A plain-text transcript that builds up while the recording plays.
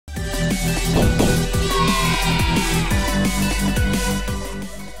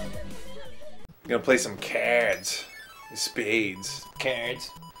Gonna play some cards. Spades. Cards.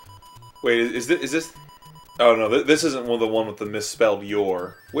 Wait, is this? Oh no, this isn't the one with the misspelled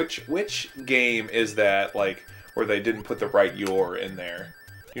your. Which game is that? Like where they didn't put the right your in there?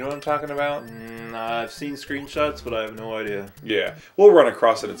 You know what I'm talking about? I've seen screenshots, but I have no idea. Yeah, we'll run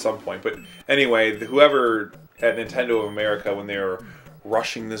across it at some point. But anyway, whoever at Nintendo of America, when they were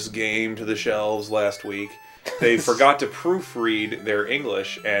rushing this game to the shelves last week, they forgot to proofread their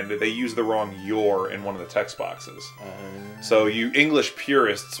English, and they used the wrong "your" in one of the text boxes. So you English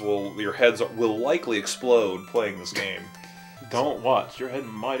purists your heads will likely explode playing this game. Don't watch. Your head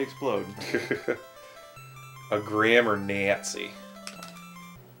might explode. A grammar Nazi.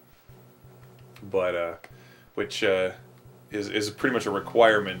 But, which is pretty much a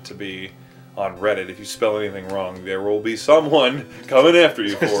requirement to be on Reddit. If you spell anything wrong, there will be someone coming after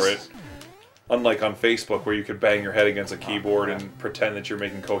you for it. Unlike on Facebook, where you could bang your head against a keyboard and pretend that you're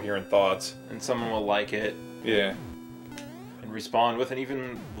making coherent thoughts. And someone will like it. Yeah. And respond with an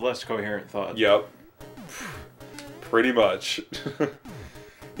even less coherent thought. Yep. Pretty much.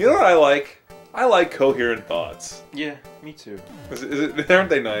 You know what I like? I like coherent thoughts. Yeah, me too. Aren't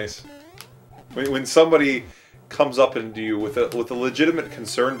they nice? When somebody comes up into you with a legitimate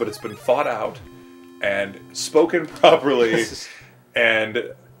concern, but it's been thought out and spoken properly,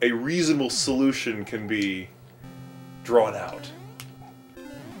 and a reasonable solution can be drawn out.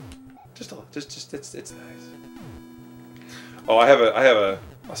 It's nice. Oh, I have a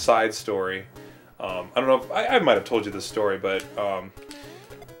side story. I don't know if I might have told you this story, but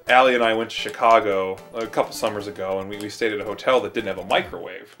Allie and I went to Chicago a couple summers ago, and we stayed at a hotel that didn't have a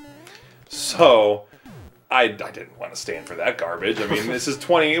microwave. So I didn't want to stand for that garbage. I mean,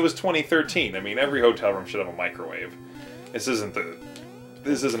 it was 2013. I mean, every hotel room should have a microwave. This isn't a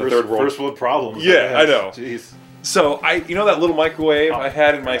third world. First world problem. Yeah, I know. Jeez. So you know that little microwave I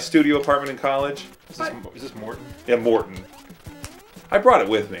had in my studio apartment in college? Is this Morton? Yeah, Morton. I brought it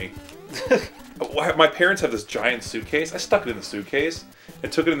with me. My parents have this giant suitcase. I stuck it in the suitcase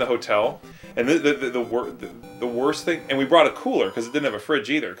and took it in the hotel. And the worst thing, and we brought a cooler because it didn't have a fridge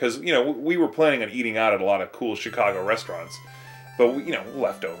either. Because we were planning on eating out at a lot of cool Chicago restaurants, but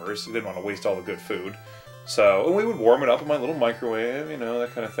leftovers. We didn't want to waste all the good food, so and we would warm it up in my little microwave,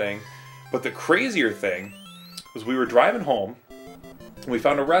 that kind of thing. But the crazier thing was we were driving home, and we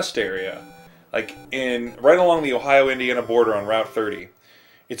found a rest area, like right along the Ohio-Indiana border on Route 30.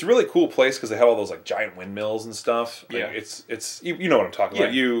 It's a really cool place because they have all those like giant windmills and stuff. Like, yeah, it's you know what I'm talking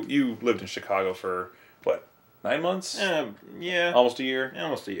about. You lived in Chicago for what, 9 months? Yeah, almost a year. Yeah,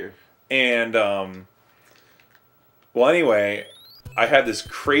 almost a year. And well, anyway, I had this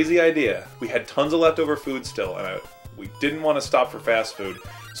crazy idea. We had tons of leftover food still, and we didn't want to stop for fast food,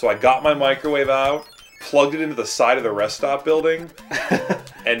 so I got my microwave out, plugged it into the side of the rest stop building,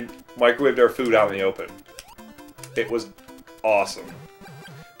 and microwaved our food out in the open. It was awesome.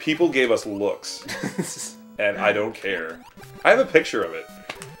 People gave us looks, and I don't care. I have a picture of it.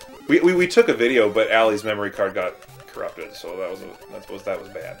 We took a video, but Allie's memory card got corrupted, so that was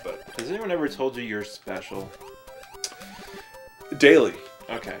bad. But has anyone ever told you you're special? Daily.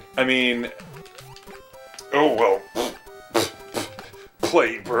 Okay. I mean, oh well.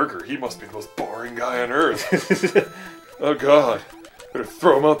 Clay Burger, he must be the most boring guy on earth. Oh God, better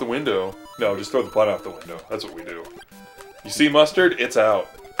throw him out the window. No, just throw the bun out the window. That's what we do. You see mustard? It's out.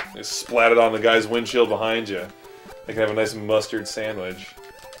 Just splat it on the guy's windshield behind you. They can have a nice mustard sandwich.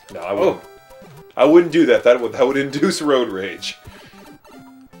 No, I wouldn't. I wouldn't do that. That would induce road rage.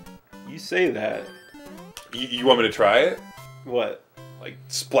 You say that. You want me to try it? What? Like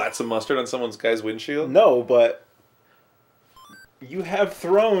splat some mustard on someone's guy's windshield? No, but you have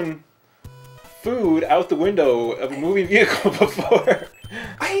thrown food out the window of a moving vehicle before.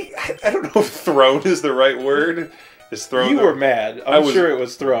 I don't know if thrown is the right word. You were mad. I'm sure it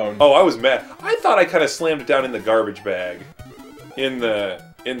was thrown. Oh, I was mad. I thought I kind of slammed it down in the garbage bag, in the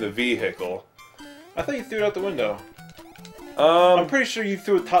vehicle. I thought you threw it out the window. I'm pretty sure you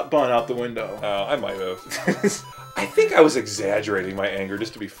threw a top bun out the window. Oh, I might have. I think I was exaggerating my anger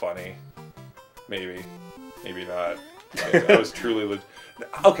just to be funny. Maybe not. I was truly.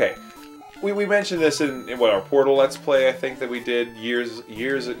 Okay, we mentioned this in what our Portal Let's Play. I think that we did years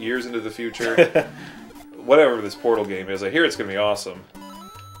into the future. Whatever this Portal game is, I hear it's going to be awesome.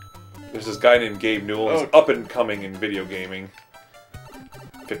 There's this guy named Gabe Newell who's up and coming in video gaming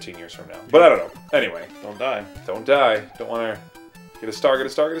 15 years from now. But I don't know. Anyway. Don't die. Don't die. Don't want to get a star, get a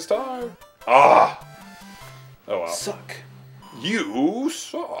star, get a star. Ah! Oh well. Suck. You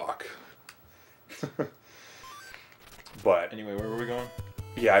suck. But anyway, where were we going?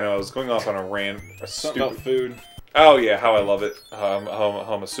 Yeah, I know. I was going off on a rant. Something about food. Oh yeah, how I love it. How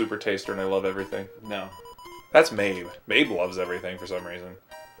I'm a super taster and I love everything. No. That's Mabe. Mabe loves everything for some reason.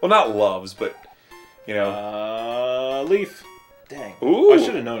 Well, not loves, but you know. Leaf. Dang. Ooh. I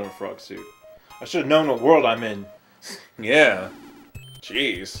should have known a frog suit. I should have known what world I'm in. Yeah.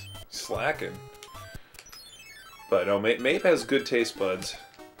 Jeez, slacking. But no, Mabe has good taste buds,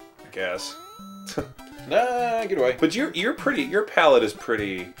 I guess. Nah, get away. But you're pretty. Your palate is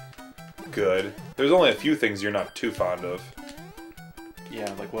pretty good. There's only a few things you're not too fond of.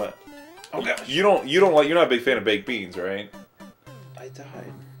 Yeah, like what? Oh gosh. You don't like. You're not a big fan of baked beans, right? I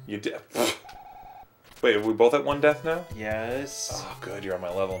died. You did. Wait, are we both at one death now? Yes. Oh, good. You're on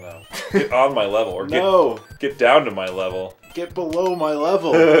my level now. Get on my level, or get down to my level. Get below my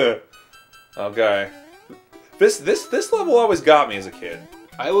level. Okay. This level always got me as a kid.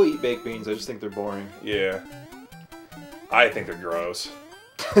 I will eat baked beans. I just think they're boring. Yeah. I think they're gross.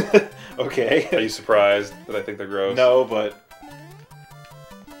 Okay. Are you surprised that I think they're gross? No, but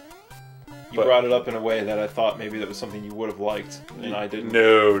you brought it up in a way that I thought maybe that was something you would have liked, and I didn't.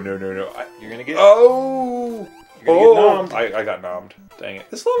 No. You're gonna get. Oh. You're gonna get nommed. I got nommed. Dang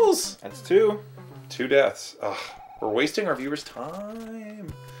it. This level's... That's 2. 2 deaths. Ugh. We're wasting our viewers'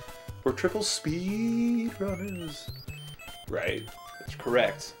 time. We're triple speed runners. Right. That's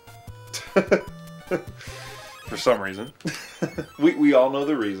correct. For some reason. we all know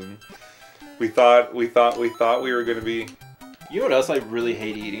the reason. We thought we were gonna be... You know what else I really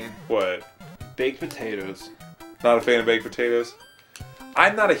hate eating? What? Baked potatoes. Not a fan of baked potatoes?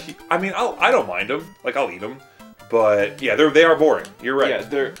 I'm not a... I mean, I don't mind them. Like, I'll eat them. But, yeah, they are boring. You're right. Yeah,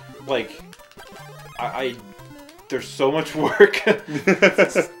 they're, like... There's so much work.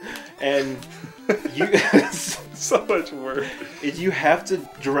 And you... So much work. You have to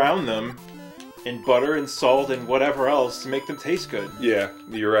drown them in butter and salt and whatever else to make them taste good. Yeah,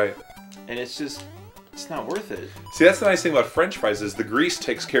 you're right. And it's just... It's not worth it. See, that's the nice thing about French fries is the grease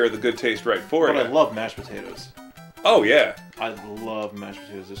takes care of the good taste right for you. But I love mashed potatoes. Oh yeah. I love mashed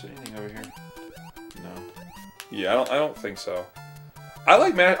potatoes. Is there anything over here? No. Yeah, I don't think so. I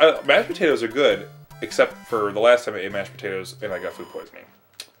like mashed potatoes are good, except for the last time I ate mashed potatoes and I got food poisoning.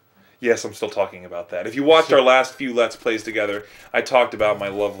 Yes, I'm still talking about that. If you watched our last few Let's Plays together, I talked about my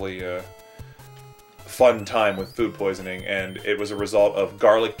lovely fun time with food poisoning, and it was a result of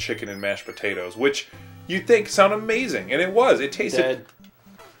garlic chicken and mashed potatoes, which you'd think sound amazing, and it was. It tasted... Dead.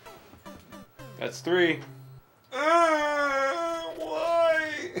 That's 3. Why?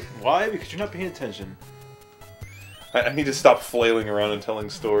 Why? Because you're not paying attention. I need to stop flailing around and telling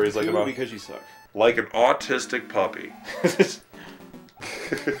stories like about... because you suck. Like an autistic puppy.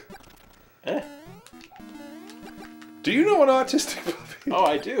 Eh? Do you know an autistic puppy? Oh,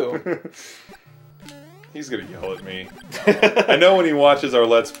 I do. He's gonna yell at me. I know when he watches our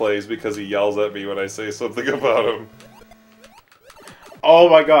Let's Plays because he yells at me when I say something about him. Oh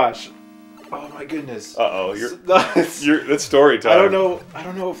my gosh. Oh my goodness. Uh-oh, that's story time. I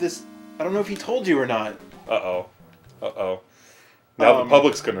don't know if he told you or not. Uh-oh. Now the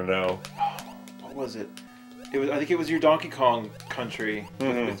public's gonna know. What was it? I think it was your Donkey Kong country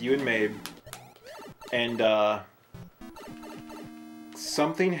with you and Mabe. And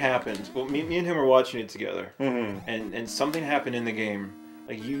something happened. Well, me and him were watching it together. And something happened in the game.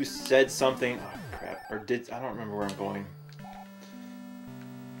 Like you said something. Oh crap! I don't remember where I'm going.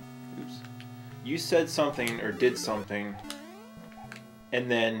 Oops. You said something or did something,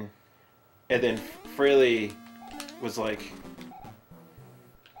 and then Fraley was like,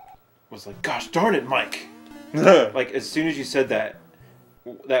 "Gosh darn it, Mike!" Like as soon as you said that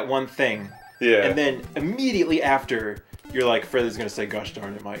one thing, yeah, and then immediately after, you're like, "Fraley's gonna say, gosh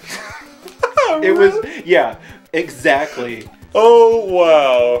darn it, Mike." It was, yeah, exactly. Oh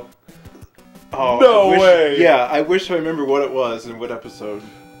wow! Oh no way! Yeah, I wish I remember what it was and what episode.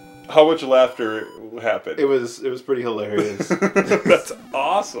 How much laughter happened? It was pretty hilarious. That's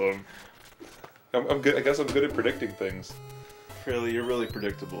awesome. I'm good. I guess I'm good at predicting things. Fraley, you're really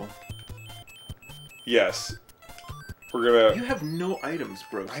predictable. Yes. We're gonna... You have no items,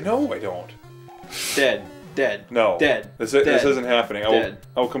 bro. I know I don't. Dead. No. Dead. This isn't happening. I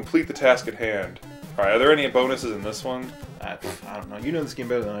will complete the task at hand. Alright, are there any bonuses in this one? I don't know. You know this game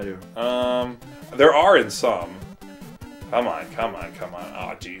better than I do. There are in some. Come on.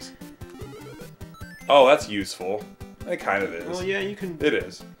 Oh, jeez. Oh, that's useful. It kind of is. Well, yeah, you can... It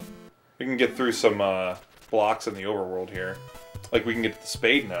is. We can get through some blocks in the overworld here. Like, we can get the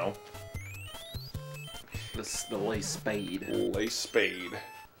spade now. The lace spade. Lace spade.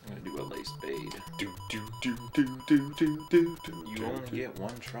 I'm gonna do a lace spade. Do. You only get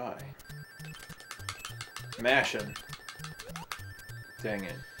one try. Mash him. Dang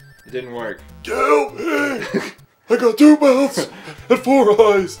it. It didn't work. Help me! I got 2 mouths and 4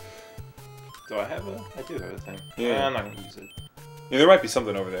 eyes. Do I have a... I do have a thing. Yeah. I'm not going to use it. Yeah, there might be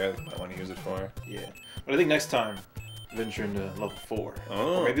something over there that I might want to use it for. Yeah. But I think next time, venture into level 4.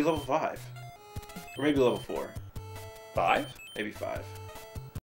 Oh. Or maybe level 5. Or maybe level 4. 5? Maybe 5.